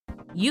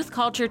Youth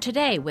Culture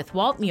Today with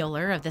Walt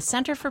Mueller of the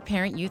Center for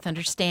Parent-Youth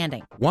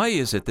Understanding. Why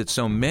is it that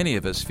so many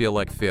of us feel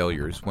like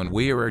failures when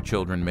we or our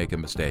children make a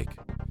mistake?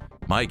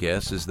 My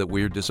guess is that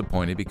we're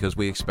disappointed because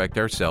we expect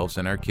ourselves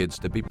and our kids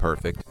to be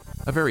perfect,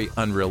 a very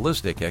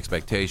unrealistic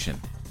expectation.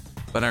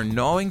 But our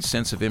gnawing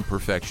sense of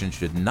imperfection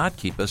should not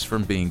keep us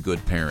from being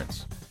good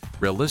parents.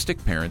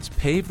 Realistic parents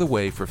pave the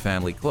way for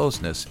family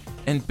closeness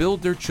and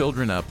build their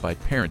children up by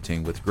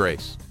parenting with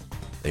grace.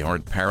 They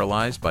aren't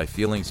paralyzed by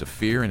feelings of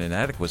fear and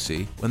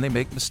inadequacy when they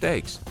make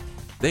mistakes.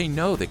 They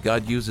know that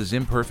God uses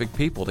imperfect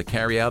people to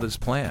carry out His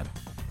plan,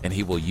 and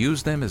He will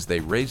use them as they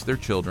raise their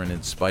children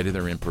in spite of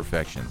their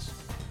imperfections.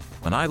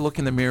 When I look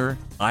in the mirror,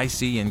 I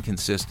see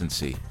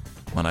inconsistency.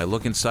 When I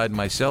look inside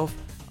myself,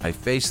 I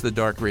face the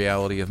dark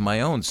reality of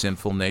my own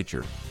sinful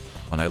nature.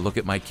 When I look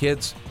at my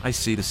kids, I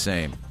see the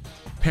same.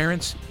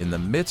 Parents, in the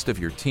midst of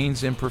your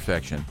teen's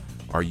imperfection,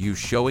 are you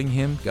showing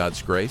him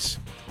God's grace?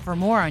 For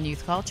more on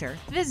youth culture,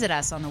 visit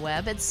us on the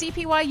web at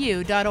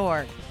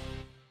cpyu.org.